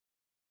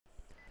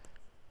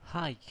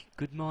Hi,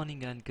 good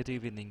morning and good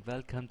evening.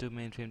 Welcome to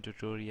Mainframe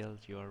tutorial.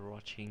 You are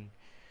watching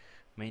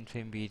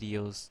Mainframe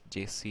videos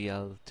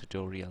JCL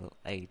tutorial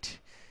 8.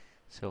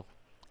 So,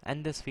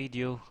 in this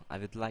video, I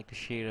would like to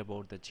share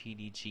about the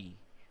GDG,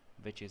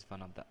 which is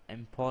one of the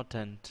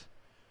important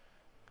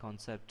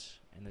concepts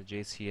in the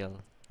JCL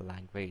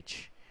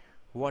language.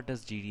 What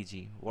does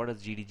GDG? What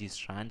does GDG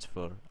stands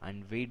for?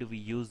 And where do we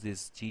use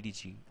this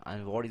GDG?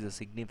 And what is the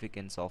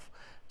significance of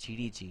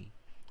GDG?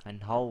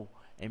 And how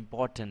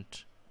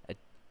important it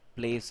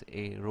plays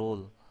a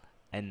role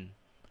in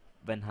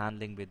when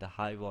handling with the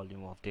high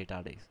volume of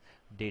data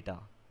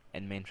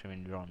in mainframe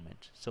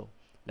environment. So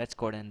let's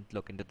go ahead and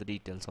look into the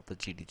details of the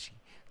GDG.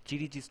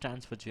 GDG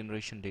stands for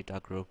Generation Data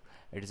Group.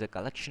 It is a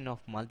collection of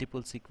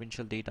multiple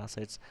sequential data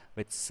sets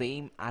with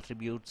same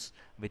attributes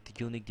with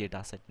unique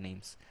dataset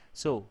names.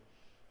 So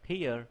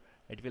here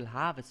it will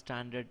have a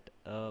standard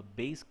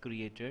base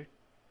created,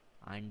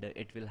 and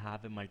it will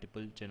have a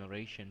multiple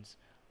generations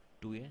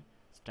to a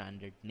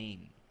standard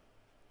name.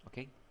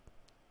 Okay.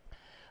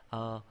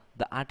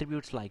 The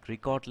attributes like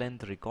record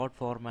length, record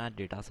format,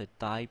 dataset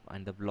type,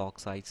 and the block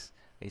size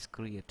is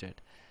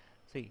created.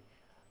 See,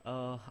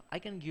 I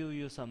can give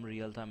you some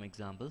real-time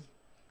examples.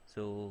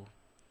 So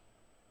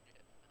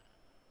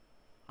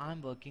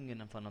I'm working in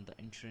one of the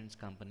insurance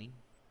company.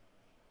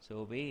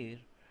 So where,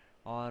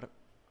 or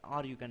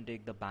you can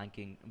take the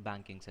banking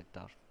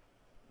sector.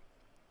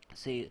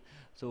 Say,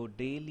 so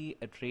daily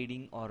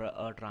trading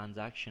or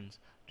transactions,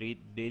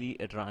 daily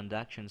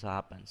transactions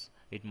happens.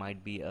 It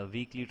might be a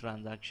weekly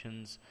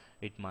transactions.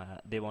 It might,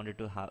 they wanted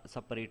to have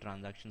separate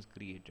transactions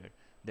created.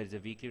 There is a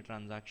weekly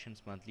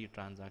transactions, monthly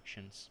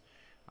transactions,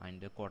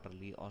 and a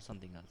quarterly or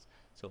something else.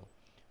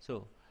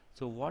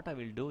 So what I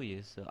will do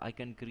is I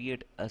can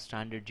create a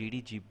standard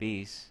GDG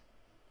base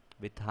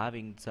with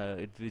having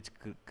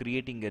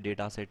creating a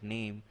dataset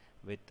name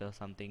with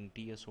something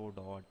TSO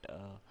dot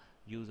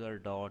user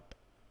dot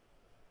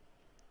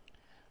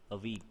a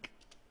week.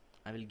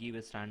 I will give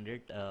a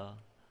standard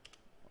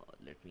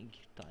let me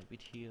type it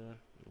here,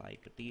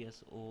 like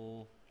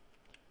TSO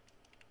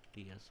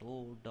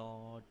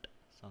dot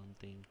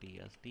something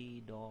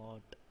TSD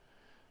dot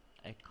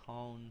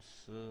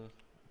accounts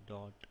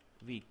dot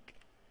week.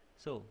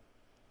 So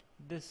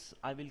this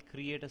I will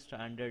create a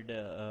standard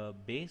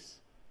base.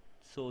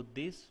 So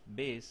this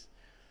base,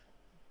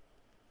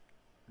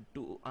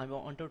 I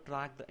want to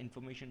track the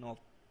information of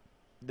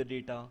the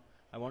data.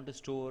 I want to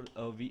store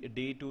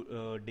day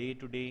to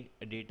day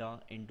data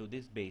into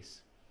this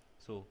base.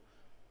 So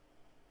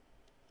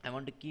I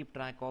want to keep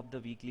track of the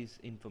weekly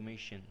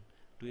information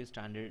to a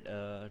standard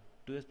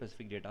to a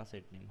specific data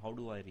set name. How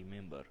do I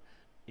remember?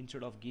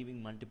 Instead of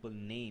giving multiple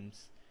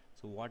names,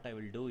 so what I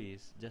will do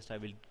is just I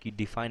will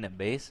define a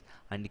base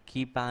and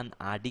keep on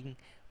adding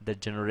the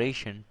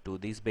generation to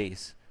this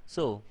base,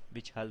 so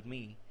which help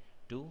me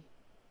to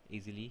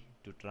easily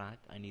to track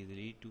and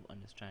easily to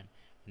understand.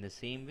 In the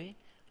same way,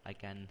 I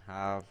can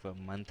have a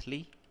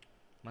monthly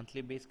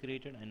base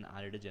created and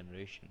added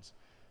generations.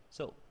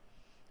 So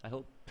I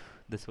hope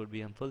this would be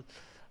helpful.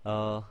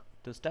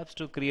 The steps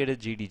to create a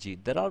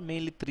GDG. There are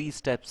mainly 3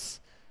 steps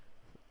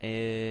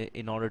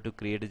in order to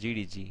create a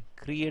GDG.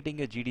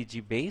 Creating a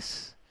GDG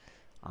base,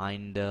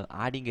 and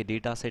adding a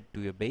data set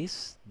to a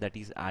base, that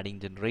is adding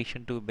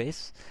generation to a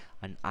base,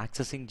 and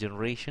accessing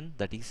generation,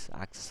 that is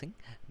accessing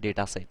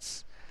data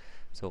sets.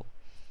 So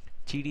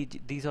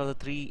GDG, these are the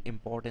 3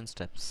 important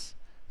steps.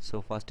 So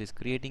first is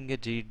creating a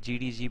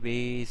GDG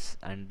base,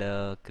 and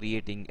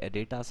creating a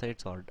data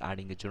sets or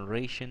adding a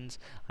generations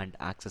and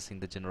accessing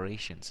the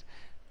generations.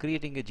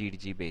 Creating a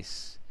GDG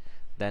base,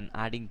 then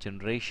adding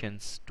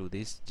generations to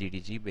this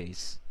GDG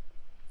base,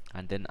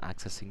 and then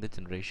accessing the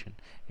generation.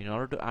 In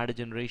order to add a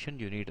generation,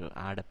 you need to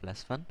add a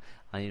 +1,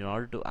 and in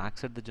order to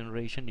access the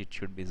generation, it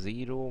should be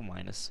 0,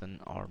 -1,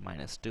 or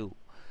 -2.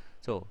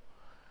 So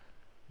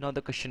now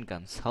the question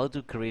comes, how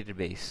to create a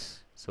base?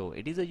 So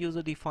it is a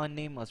user defined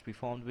name, must be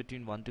found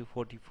between 1 to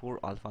 44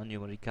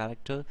 alphanumeric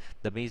character.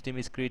 The base name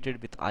is created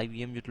with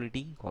IBM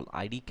utility called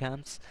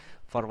IDCAMS.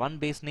 For one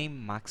base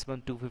name,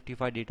 maximum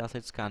 255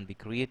 datasets can be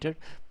created,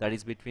 that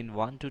is between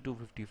 1 to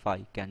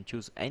 255. Can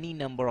choose any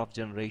number of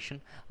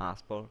generation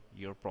as per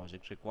your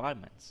project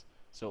requirements.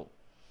 So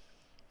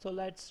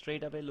let's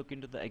straight away look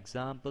into the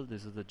example.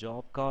 This is the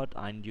job card,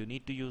 and you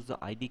need to use the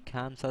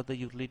IDCAMS as the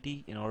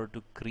utility in order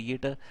to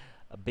create a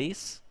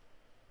base.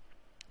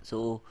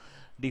 So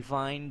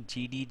define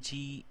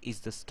GDG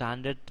is the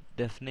standard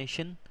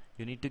definition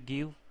you need to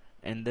give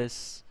in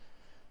this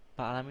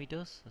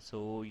parameters.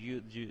 So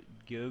you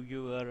give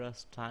your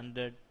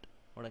standard,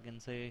 what I can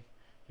say,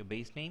 your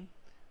base name,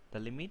 the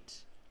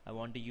limit. I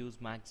want to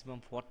use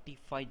maximum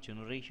 45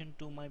 generation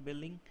to my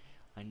building,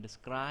 and the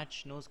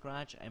scratch, no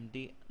scratch,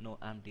 empty, no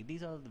empty.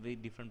 These are the very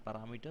different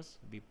parameters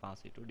we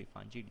pass it to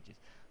define GDGs.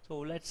 So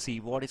let's see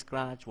what is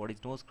scratch, what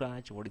is no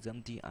scratch, what is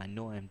empty and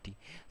no empty.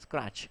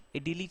 Scratch,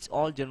 it deletes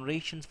all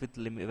generations with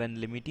when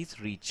limit is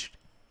reached.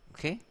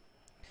 Okay.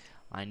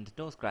 And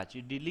no scratch,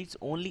 it deletes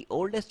only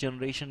oldest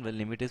generation when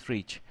limit is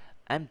reached.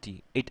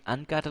 empty. It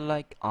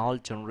uncatalog all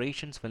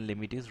generations when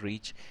limit is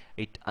reached.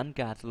 It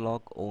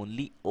uncatalog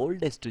only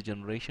oldest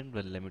generation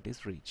when limit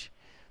is reached.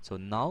 So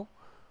now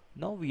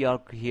we are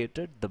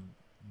created the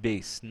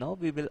base. Now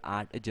we will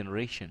add a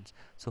generations.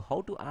 So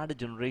how to add a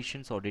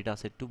generations or data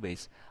set to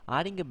base?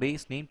 Adding a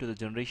base name to the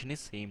generation is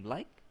same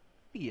like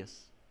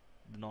PS.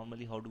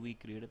 Normally how do we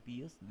create a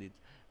PS?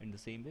 In the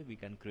same way we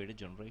can create a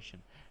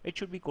generation. It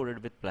should be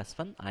coded with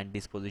 +1 and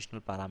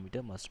dispositional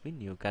parameter must be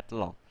new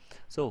catalog.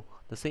 So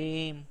the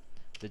same,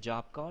 the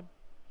job card,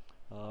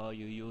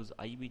 you use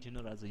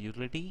IBM as a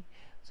utility.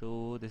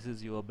 So this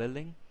is your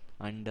building,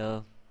 and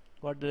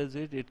what does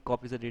it? It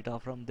copies the data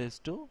from this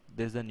to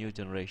this, the new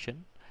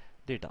generation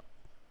data.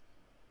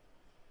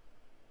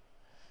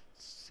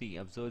 See,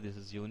 observe, this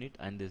is unit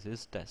and this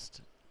is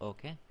test.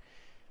 Okay.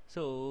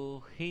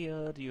 So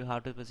here you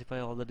have to specify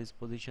all the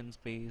disposition,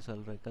 space,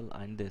 hierarchical,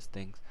 and these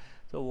things.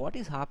 So what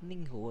is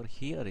happening over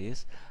here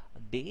is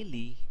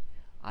daily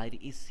I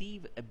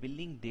receive a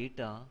billing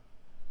data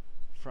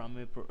from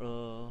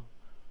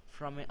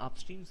a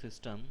upstream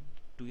system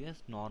to a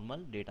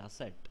normal data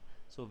set.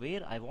 So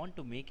where I want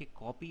to make a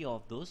copy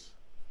of those,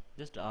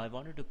 just I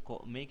wanted to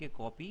make a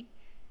copy,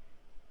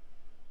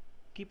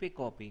 keep a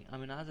copy. I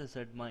mean, as I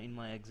said, in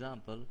my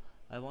example,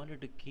 I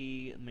wanted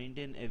to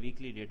maintain a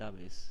weekly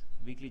database,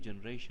 weekly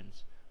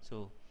generations.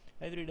 So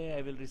every day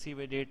I will receive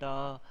a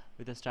data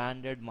with a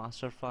standard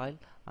master file,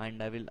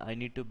 and I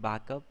need to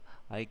backup.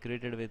 I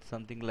created with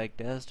something like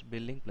test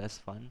billing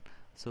 +1.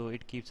 So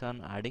it keeps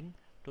on adding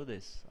to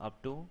this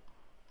up to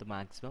the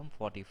maximum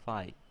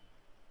 45.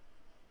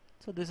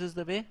 So this is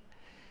the way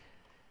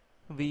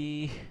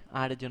we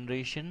add a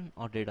generation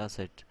or data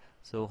set.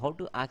 So how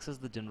to access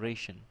the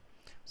generation?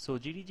 So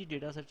GDG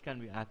datasets can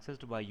be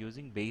accessed by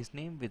using base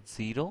name with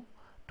 0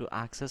 to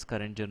access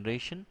current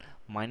generation,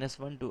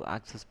 -1 to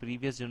access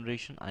previous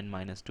generation, and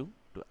 -2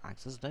 to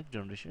access next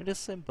generation. It is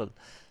simple.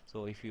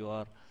 So if you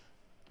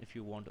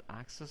want to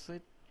access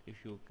it,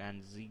 if you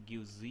can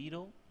give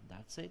 0,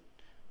 that's it.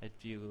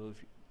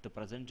 If the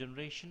present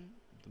generation,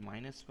 the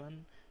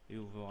 -1,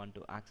 you want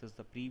to access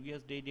the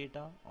previous day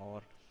data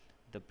or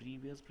the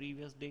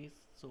previous days.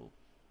 So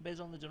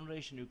based on the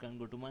generation you can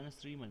go to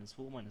 -3,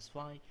 -4,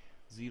 -5.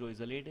 0 is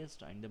the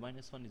latest and the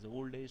 -1 is the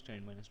oldest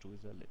and -2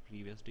 is the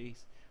previous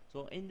days.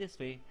 So in this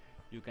way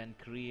you can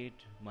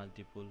create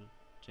multiple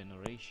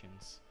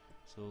generations.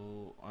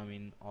 So I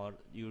mean, or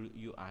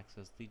you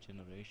access the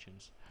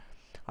generations.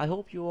 I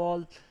hope you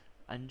all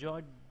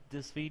enjoyed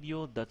this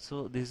video.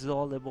 This is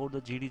all about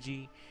the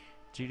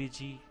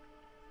GDG.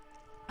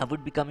 I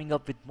would be coming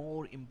up with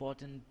more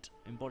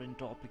important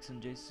topics in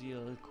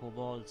JCL,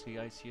 COBOL,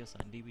 CICS,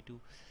 and DB2.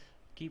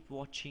 Keep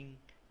watching,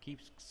 keep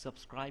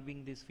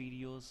subscribing these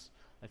videos.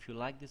 If you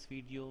like this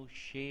video,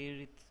 share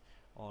it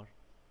or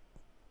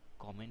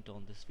comment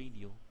on this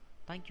video.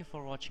 Thank you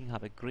for watching.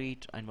 Have a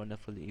great and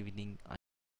wonderful evening.